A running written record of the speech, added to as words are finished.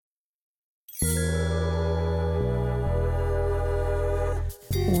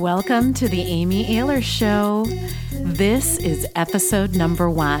Welcome to the Amy Ahlers Show. This is episode number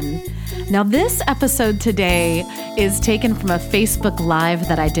 1. Now, this episode today is taken from a Facebook Live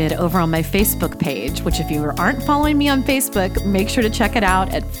that I did over on my Facebook page, which if you aren't following me on Facebook, make sure to check it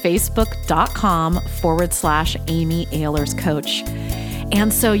out at facebook.com/Amy Ahlers Coach.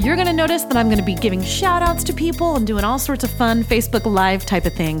 And so you're going to notice that I'm going to be giving shout outs to people and doing all sorts of fun Facebook Live type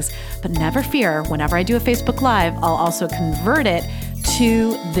of things. But never fear, whenever I do a Facebook Live, I'll also convert it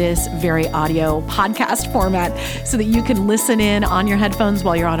to this very audio podcast format so that you can listen in on your headphones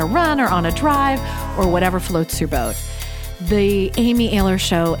while you're on a run or on a drive or whatever floats your boat. The Amy Ahlers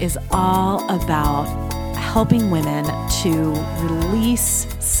Show is all about helping women to release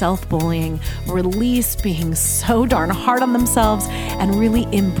self-bullying, release being so darn hard on themselves, and really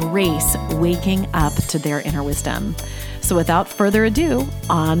embrace waking up to their inner wisdom. So without further ado,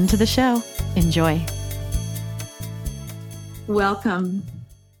 on to the show. Enjoy. Welcome.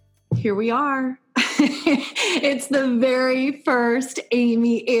 Here we are. It's the very first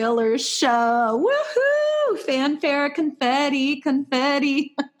Amy Ahlers Show. Woohoo! Fanfare, confetti,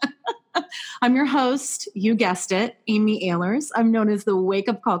 confetti. I'm your host, you guessed it, Amy Ahlers. I'm known as the Wake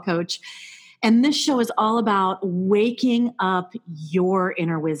Up Call Coach. And this show is all about waking up your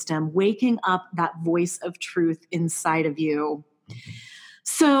inner wisdom, waking up that voice of truth inside of you.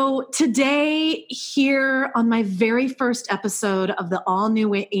 So today, here on my very first episode of the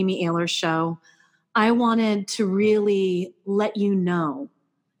all-new Amy Ahlers Show, I wanted to really let you know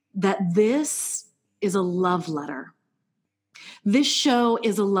that this is a love letter. This show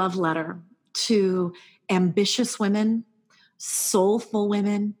is a love letter to ambitious women, soulful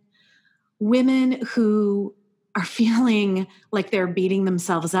women, women who are feeling like they're beating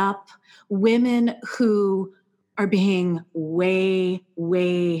themselves up, women who are being way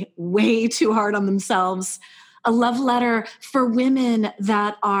too hard on themselves. A love letter for women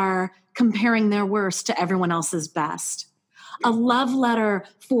that are comparing their worst to everyone else's best. A love letter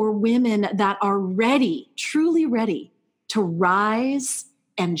for women that are ready, truly ready, to rise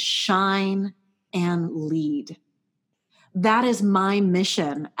and shine and lead. That is my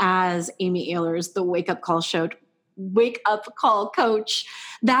mission as Amy Ahlers, the Wake Up Call Coach.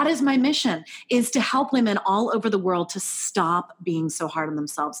 That is my mission, is to help women all over the world to stop being so hard on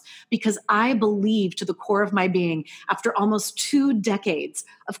themselves. Because I believe to the core of my being, after almost 2 decades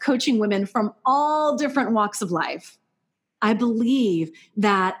of coaching women from all different walks of life, I believe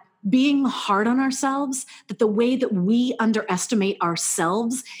that being hard on ourselves, that the way that we underestimate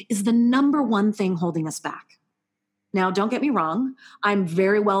ourselves is the number one thing holding us back. Now, don't get me wrong. I'm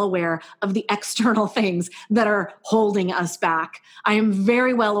very well aware of the external things that are holding us back. I am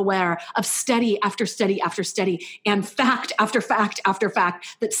very well aware of study after study after study and fact after fact after fact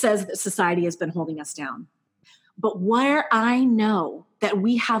that says that society has been holding us down. But where I know that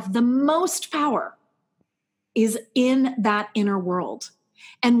we have the most power is in that inner world.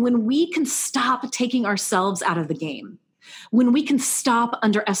 And when we can stop taking ourselves out of the game, when we can stop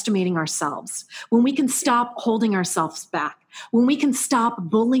underestimating ourselves, when we can stop holding ourselves back, when we can stop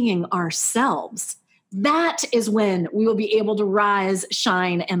bullying ourselves, that is when we will be able to rise,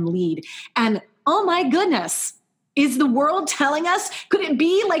 shine, and lead. And oh my goodness, is the world telling us? Could it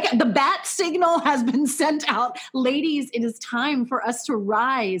be like the bat signal has been sent out? Ladies, it is time for us to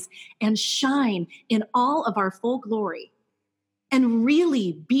rise and shine in all of our full glory and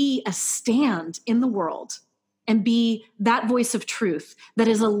really be a stand in the world and be that voice of truth that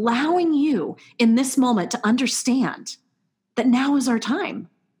is allowing you in this moment to understand that now is our time.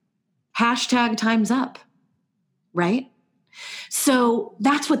 Hashtag time's up, right? So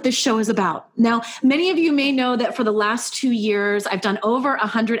that's what this show is about. Now, many of you may know that for the last 2 years, I've done over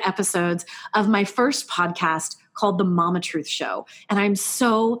 100 episodes of my first podcast called The Mama Truth Show. And I'm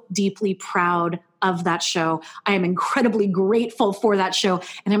so deeply proud of that show. I am incredibly grateful for that show.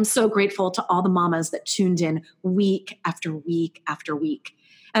 And I'm so grateful to all the mamas that tuned in week after week after week.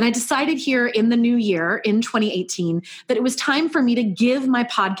 And I decided here in the new year, in 2018, that it was time for me to give my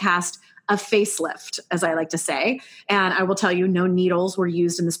podcast a facelift, as I like to say. And I will tell you, no needles were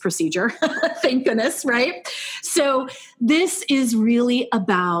used in this procedure. Thank goodness, right? So this is really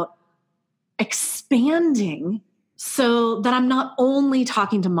about expanding so that I'm not only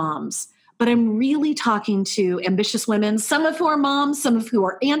talking to moms, but I'm really talking to ambitious women, some of who are moms, some of who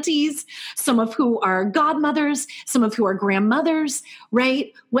are aunties, some of who are godmothers, some of who are grandmothers,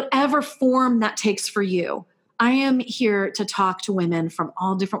 right? Whatever form that takes for you. I am here to talk to women from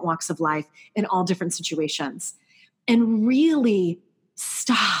all different walks of life in all different situations and really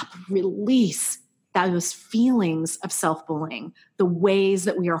release those feelings of self-bullying, the ways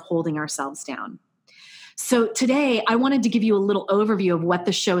that we are holding ourselves down. So today I wanted to give you a little overview of what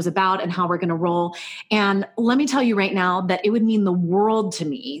the show is about and how we're going to roll. And let me tell you right now that it would mean the world to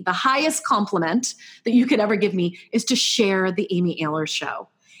me. The highest compliment that you could ever give me is to share the Amy Ahlers Show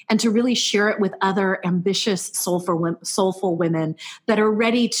and to really share it with other ambitious, soulful women that are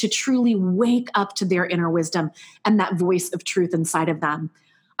ready to truly wake up to their inner wisdom and that voice of truth inside of them.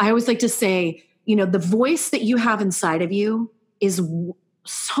 I always like to say, the voice that you have inside of you is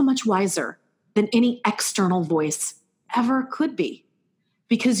so much wiser than any external voice ever could be,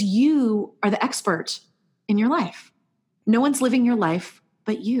 because you are the expert in your life. No one's living your life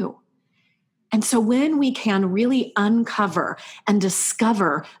but you. And so when we can really uncover and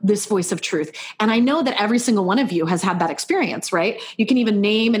discover this voice of truth, and I know that every single one of you has had that experience, right? You can even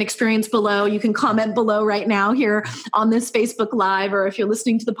name an experience below. You can comment below right now here on this Facebook Live, or if you're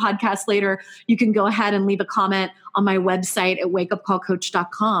listening to the podcast later, you can go ahead and leave a comment on my website at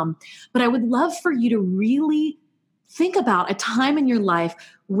wakeupcallcoach.com. But I would love for you to really think about a time in your life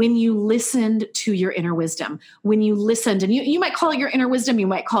when you listened to your inner wisdom, when you listened, and you might call it your inner wisdom, you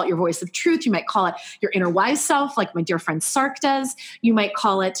might call it your voice of truth, you might call it your inner wise self, like my dear friend Sark does, you might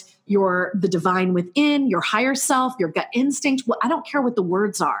call it the divine within, your higher self, your gut instinct. Well, I don't care what the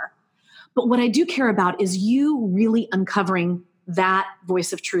words are, but what I do care about is you really uncovering that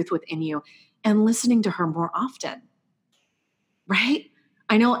voice of truth within you and listening to her more often, right?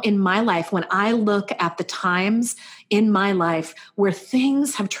 I know in my life, when I look at the times in my life where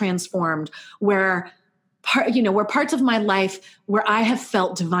things have transformed, where parts of my life where I have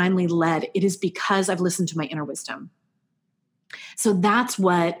felt divinely led, it is because I've listened to my inner wisdom. So that's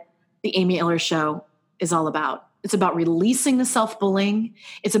what the Amy Ahlers Show is all about. It's about releasing the self-bullying.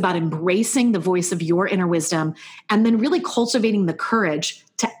 It's about embracing the voice of your inner wisdom and then really cultivating the courage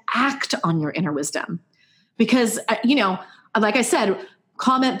to act on your inner wisdom. Because, like I said,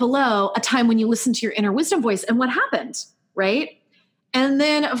 comment below a time when you listen to your inner wisdom voice and what happened, right? And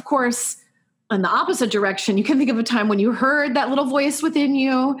then, of course, in the opposite direction, you can think of a time when you heard that little voice within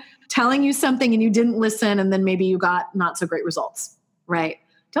you telling you something and you didn't listen, and then maybe you got not so great results, right?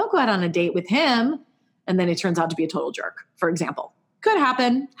 Don't go out on a date with him and then it turns out to be a total jerk, for example. Could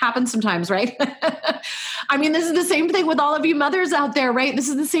happen. Happens sometimes, right? I mean, this is the same thing with all of you mothers out there, right? This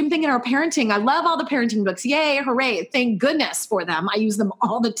is the same thing in our parenting. I love all the parenting books. Yay, hooray. Thank goodness for them. I use them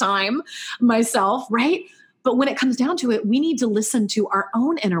all the time myself, right? But when it comes down to it, we need to listen to our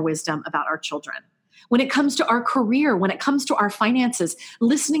own inner wisdom about our children. When it comes to our career, when it comes to our finances,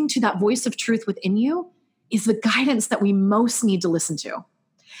 listening to that voice of truth within you is the guidance that we most need to listen to.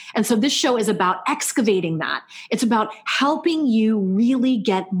 And so this show is about excavating that. It's about helping you really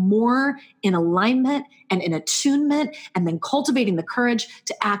get more in alignment and in attunement, and then cultivating the courage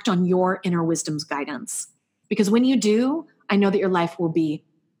to act on your inner wisdom's guidance. Because when you do, I know that your life will be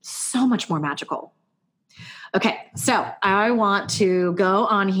so much more magical. Okay, so I want to go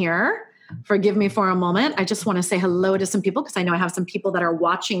on here. Forgive me for a moment. I just want to say hello to some people because I know I have some people that are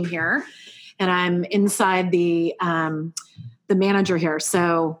watching here, and I'm inside the manager here.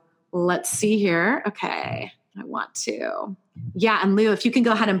 So let's see here. Okay. I want to. Yeah. And Lou, if you can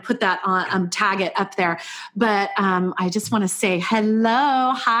go ahead and put that on, tag it up there. But I just want to say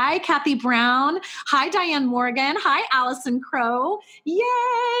hello. Hi, Kathy Brown. Hi, Diane Morgan. Hi, Allison Crow. Yay.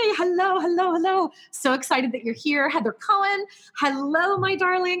 Hello, hello, hello. So excited that you're here. Heather Cohen. Hello, my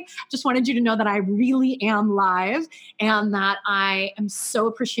darling. Just wanted you to know that I really am live and that I am so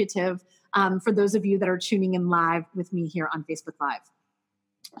appreciative for those of you that are tuning in live with me here on Facebook Live.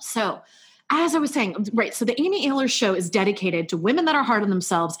 So as I was saying, right, so the Amy Ahlers Show is dedicated to women that are hard on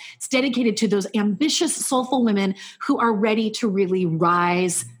themselves. It's dedicated to those ambitious, soulful women who are ready to really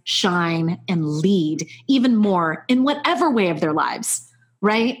rise, shine, and lead even more in whatever way of their lives,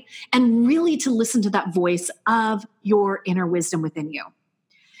 right? And really to listen to that voice of your inner wisdom within you.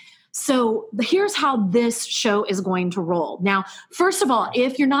 So here's how this show is going to roll. Now, first of all,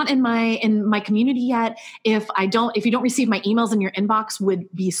 if you're not in my community yet, if you don't receive my emails in your inbox, would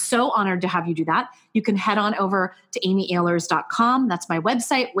be so honored to have you do that. You can head on over to amyahlers.com. That's my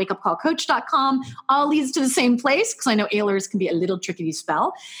website, wakeupcallcoach.com. All leads to the same place because I know Ahlers can be a little tricky to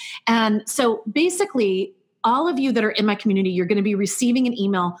spell. And so basically, all of you that are in my community, you're going to be receiving an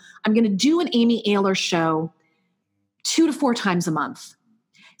email. I'm going to do an Amy Ahlers Show 2 to 4 times a month.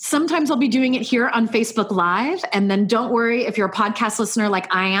 Sometimes I'll be doing it here on Facebook Live. And then don't worry if you're a podcast listener like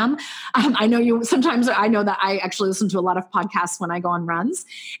I am. I know that I actually listen to a lot of podcasts when I go on runs.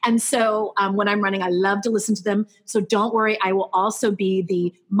 And so when I'm running, I love to listen to them. So don't worry. I will also be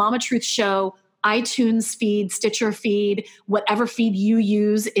the Mama Truth Show iTunes feed, Stitcher feed, whatever feed you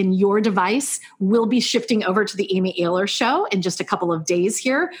use in your device will be shifting over to the Amy Ahlers Show in just a couple of days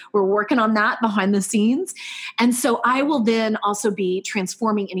here. We're working on that behind the scenes. And so I will then also be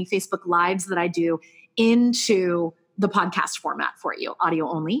transforming any Facebook Lives that I do into the podcast format for you, audio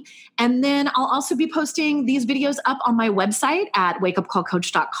only. And then I'll also be posting these videos up on my website at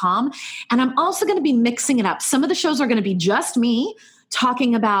wakeupcallcoach.com. And I'm also going to be mixing it up. Some of the shows are going to be just me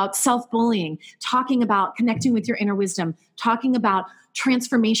talking about self-bullying, talking about connecting with your inner wisdom, talking about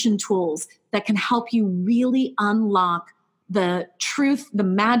transformation tools that can help you really unlock the truth, the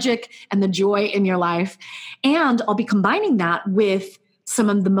magic, and the joy in your life. And I'll be combining that with some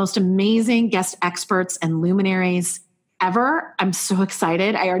of the most amazing guest experts and luminaries ever. I'm so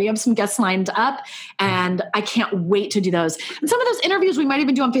excited. I already have some guests lined up and I can't wait to do those. And some of those interviews we might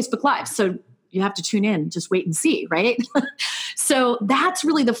even do on Facebook Live. So you have to tune in, just wait and see, right? So that's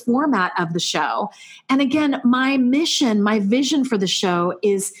really the format of the show. And again, my mission, my vision for the show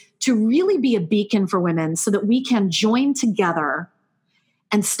is to really be a beacon for women so that we can join together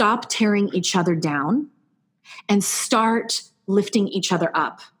and stop tearing each other down and start lifting each other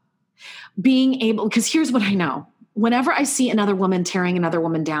up. Being able, because here's what I know. Whenever I see another woman tearing another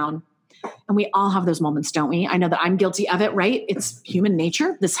woman down, and we all have those moments, don't we? I know that I'm guilty of it, right? It's human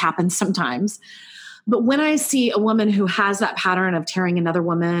nature. This happens sometimes. But when I see a woman who has that pattern of tearing another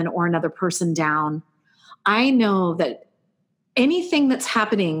woman or another person down, I know that anything that's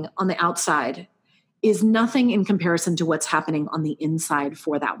happening on the outside is nothing in comparison to what's happening on the inside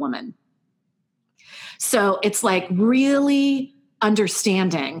for that woman. So it's like really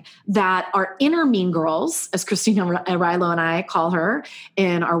understanding that our inner mean girls, as Christina Rilo and I call her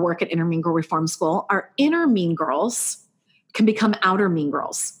in our work at Inner Mean Girl Reform School, our inner mean girls can become outer mean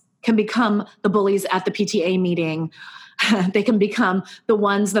girls, can become the bullies at the PTA meeting. They can become the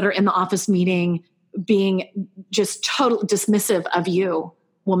ones that are in the office meeting being just totally dismissive of you,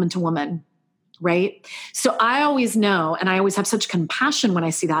 woman to woman. Right? So I always know, and I always have such compassion when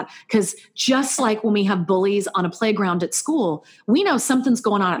I see that, because just like when we have bullies on a playground at school, we know something's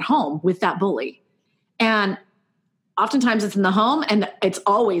going on at home with that bully. And oftentimes it's in the home, and it's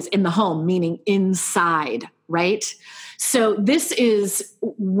always in the home, meaning inside, right? So this is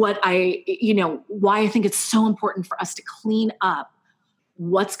what why I think it's so important for us to clean up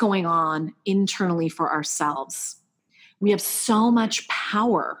what's going on internally for ourselves. We have so much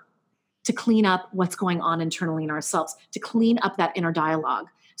power to clean up what's going on internally in ourselves, to clean up that inner dialogue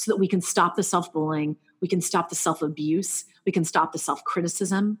so that we can stop the self-bullying, we can stop the self-abuse, we can stop the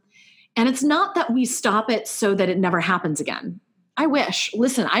self-criticism. And it's not that we stop it so that it never happens again. I wish.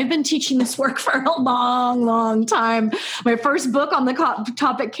 Listen, I've been teaching this work for a long, long time. My first book on the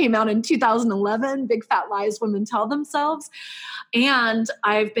topic came out in 2011, Big Fat Lies Women Tell Themselves. And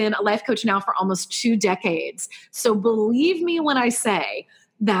I've been a life coach now for almost 2 decades. So believe me when I say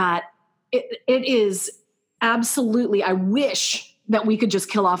that it is absolutely, I wish that we could just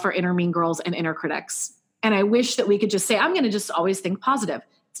kill off our inner mean girls and inner critics. And I wish that we could just say, I'm going to just always think positive.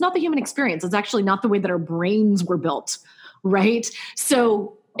 It's not the human experience. It's actually not the way that our brains were built, right?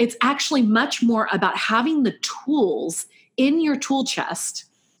 So it's actually much more about having the tools in your tool chest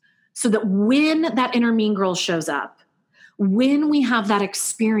so that when that inner mean girl shows up, when we have that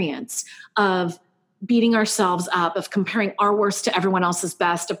experience of beating ourselves up, of comparing our worst to everyone else's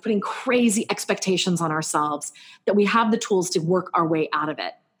best, of putting crazy expectations on ourselves, that we have the tools to work our way out of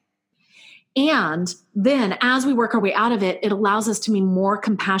it. And then as we work our way out of it, it allows us to be more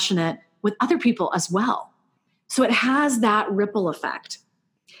compassionate with other people as well. So it has that ripple effect.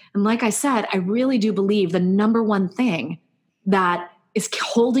 And like I said, I really do believe the number one thing that is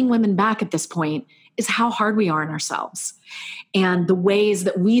holding women back at this point is how hard we are on ourselves and the ways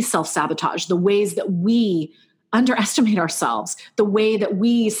that we self-sabotage, the ways that we underestimate ourselves, the way that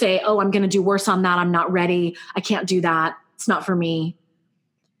we say, oh, I'm going to do worse on that. I'm not ready. I can't do that. It's not for me.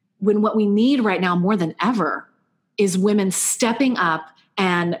 When what we need right now more than ever is women stepping up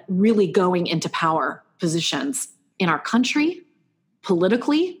and really going into power positions in our country,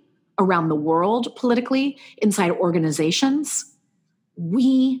 politically, around the world, politically, inside organizations.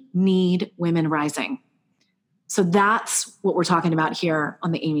 We need women rising. So that's what we're talking about here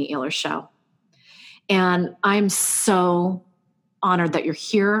on the Amy Ahlers Show. And I'm so honored that you're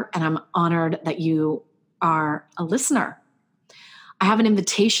here, and I'm honored that you are a listener. I have an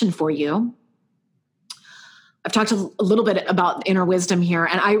invitation for you. I've talked a little bit about inner wisdom here,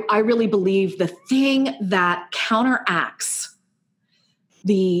 and I really believe the thing that counteracts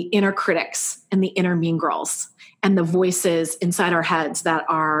the inner critics and the inner mean girls and the voices inside our heads that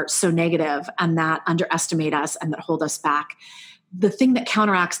are so negative and that underestimate us and that hold us back, the thing that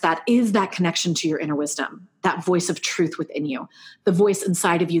counteracts that is that connection to your inner wisdom, that voice of truth within you, the voice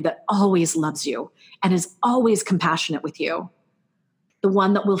inside of you that always loves you and is always compassionate with you, the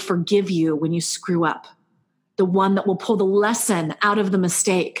one that will forgive you when you screw up, the one that will pull the lesson out of the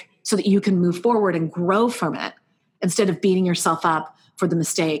mistake so that you can move forward and grow from it instead of beating yourself up for the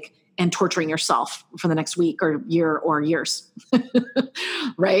mistake and torturing yourself for the next week or year or years,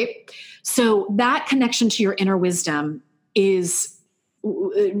 right? So that connection to your inner wisdom is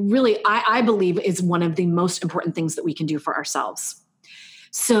really, I believe, is one of the most important things that we can do for ourselves.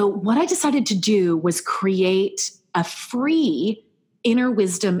 So what I decided to do was create a free inner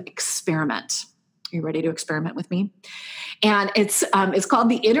wisdom experiment. Are you ready to experiment with me? And it's called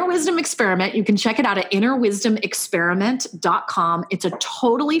the Inner Wisdom Experiment. You can check it out at innerwisdomexperiment.com. It's a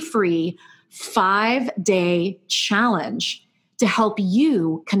totally free 5-day challenge to help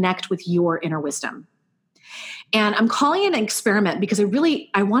you connect with your inner wisdom. And I'm calling it an experiment because I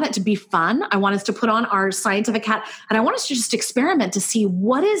want it to be fun. I want us to put on our scientific hat and I want us to just experiment to see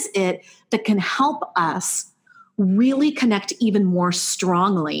what is it that can help us really connect even more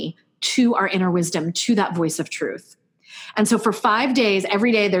strongly to our inner wisdom, to that voice of truth. And so for 5 days,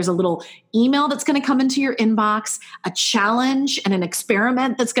 every day, there's a little email that's going to come into your inbox, a challenge and an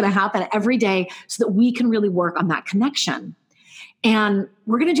experiment that's going to happen every day so that we can really work on that connection. And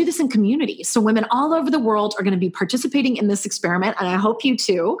we're going to do this in community. So women all over the world are going to be participating in this experiment. And I hope you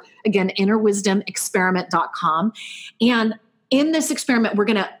too. Again, innerwisdomexperiment.com. And in this experiment, we're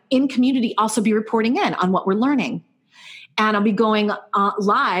going to, in community, also be reporting in on what we're learning. And I'll be going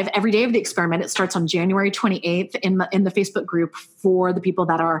live every day of the experiment. It starts on January 28th in the Facebook group for the people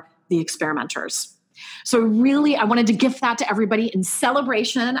that are the experimenters. So really, I wanted to gift that to everybody in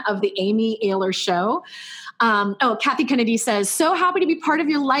celebration of the Amy Ahlers Show. Kathy Kennedy says, so happy to be part of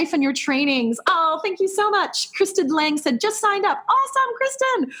your life and your trainings. Oh, thank you so much. Kristen Lang said, just signed up. Awesome,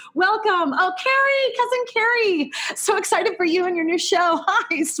 Kristen. Welcome. Oh, Carrie, cousin Carrie. So excited for you and your new show.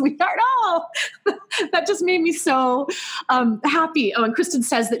 Hi, sweetheart. Oh, that just made me so happy. Oh, and Kristen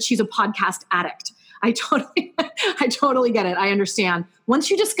says that she's a podcast addict. I totally get it. I understand. Once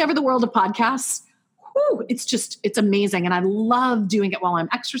you discover the world of podcasts, it's amazing. And I love doing it while I'm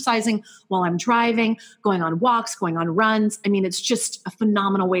exercising, while I'm driving, going on walks, going on runs. I mean, it's just a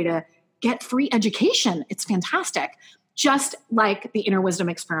phenomenal way to get free education. It's fantastic. Just like the Inner Wisdom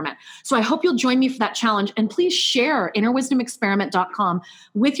Experiment. So I hope you'll join me for that challenge. And please share innerwisdomexperiment.com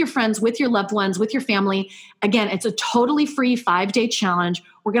with your friends, with your loved ones, with your family. Again, it's a totally free 5-day challenge.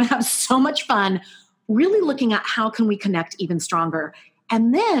 We're going to have so much fun really looking at how can we connect even stronger.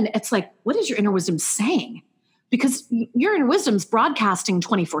 And then it's like, what is your inner wisdom saying? Because your inner wisdom's broadcasting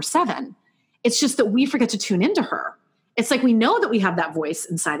 24/7. It's just that we forget to tune into her. It's like we know that we have that voice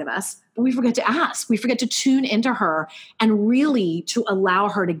inside of us, but we forget to ask. We forget to tune into her and really to allow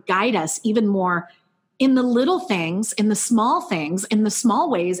her to guide us even more in the little things, in the small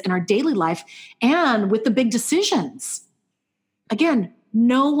ways in our daily life, and with the big decisions. Again,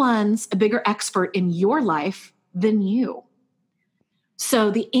 no one's a bigger expert in your life than you.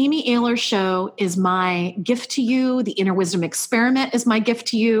 So the Amy Ahlers Show is my gift to you. The Inner Wisdom Experiment is my gift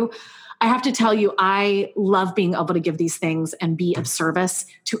to you. I have to tell you, I love being able to give these things and be of service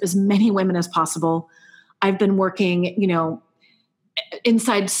to as many women as possible. I've been working,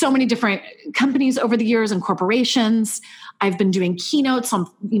 inside so many different companies over the years and corporations. I've been doing keynotes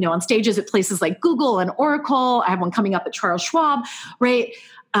on stages at places like Google and Oracle. I have one coming up at Charles Schwab, right?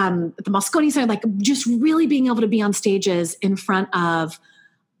 The Moscone Center, like just really being able to be on stages in front of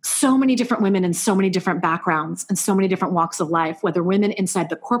so many different women in so many different backgrounds and so many different walks of life, whether women inside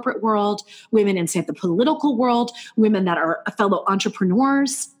the corporate world, women inside the political world, women that are fellow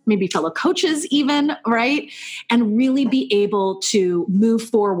entrepreneurs, maybe fellow coaches even, right? And really be able to move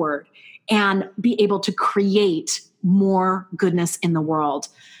forward and be able to create more goodness in the world,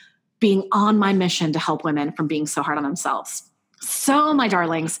 being on my mission to help women from being so hard on themselves. So, my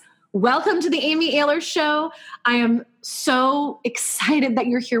darlings, welcome to the Amy Ahlers Show. I am so excited that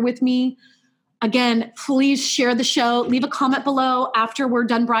you're here with me. Again, please share the show. Leave a comment below. After we're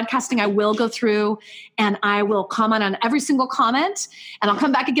done broadcasting, I will go through and I will comment on every single comment. And I'll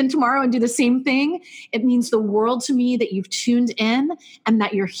come back again tomorrow and do the same thing. It means the world to me that you've tuned in and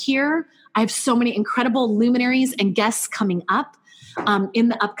that you're here. I have so many incredible luminaries and guests coming up. In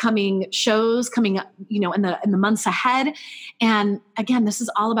the upcoming shows coming up, in the months ahead. And again, this is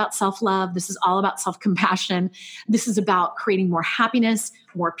all about self-love. This is all about self-compassion. This is about creating more happiness,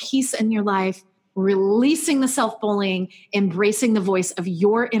 more peace in your life, releasing the self-bullying, embracing the voice of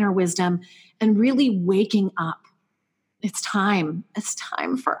your inner wisdom, and really waking up. It's time. It's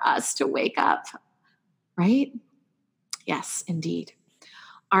time for us to wake up, right? Yes, indeed.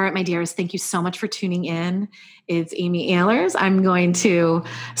 All right, my dears, thank you so much for tuning in. It's Amy Ahlers. I'm going to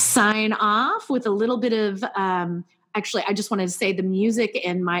sign off with a little bit of, actually, I just wanted to say the music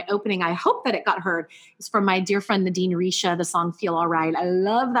in my opening, I hope that it got heard, is from my dear friend Nadine Risha, the song Feel All Right. I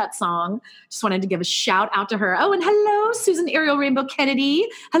love that song. Just wanted to give a shout out to her. Oh, and hello, Susan Ariel Rainbow Kennedy.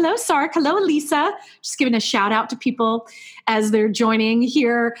 Hello, Sark. Hello, Lisa. Just giving a shout out to people as they're joining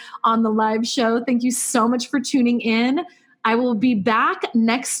here on the live show. Thank you so much for tuning in. I will be back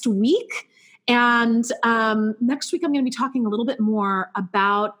next week. And next week, I'm going to be talking a little bit more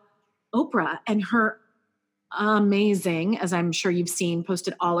about Oprah and her amazing, as I'm sure you've seen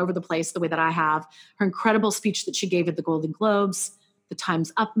posted all over the place the way that I have, her incredible speech that she gave at the Golden Globes, the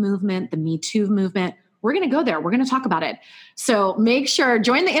Time's Up movement, the Me Too movement. We're going to go there. We're going to talk about it. So make sure,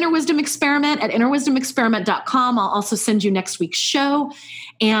 join the Inner Wisdom Experiment at innerwisdomexperiment.com. I'll also send you next week's show.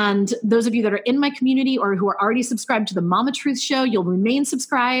 And those of you that are in my community or who are already subscribed to the Mama Truth Show, you'll remain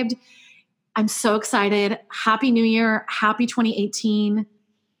subscribed. I'm so excited. Happy New Year. Happy 2018.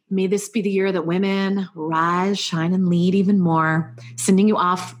 May this be the year that women rise, shine, and lead even more. Sending you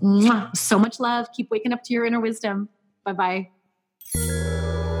off. Mwah. So much love. Keep waking up to your inner wisdom. Bye-bye.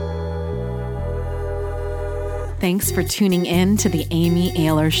 Thanks for tuning in to the Amy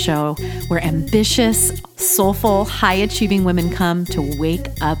Ahlers Show, where ambitious, soulful, high-achieving women come to wake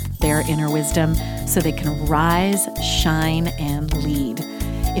up their inner wisdom so they can rise, shine, and lead.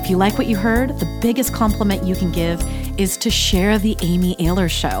 If you like what you heard, the biggest compliment you can give is to share the Amy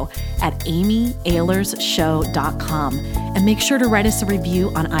Ahlers Show at amyahlersshow.com and make sure to write us a review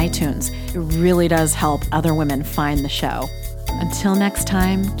on iTunes. It really does help other women find the show. Until next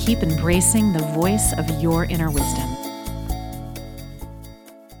time, keep embracing the voice of your inner wisdom.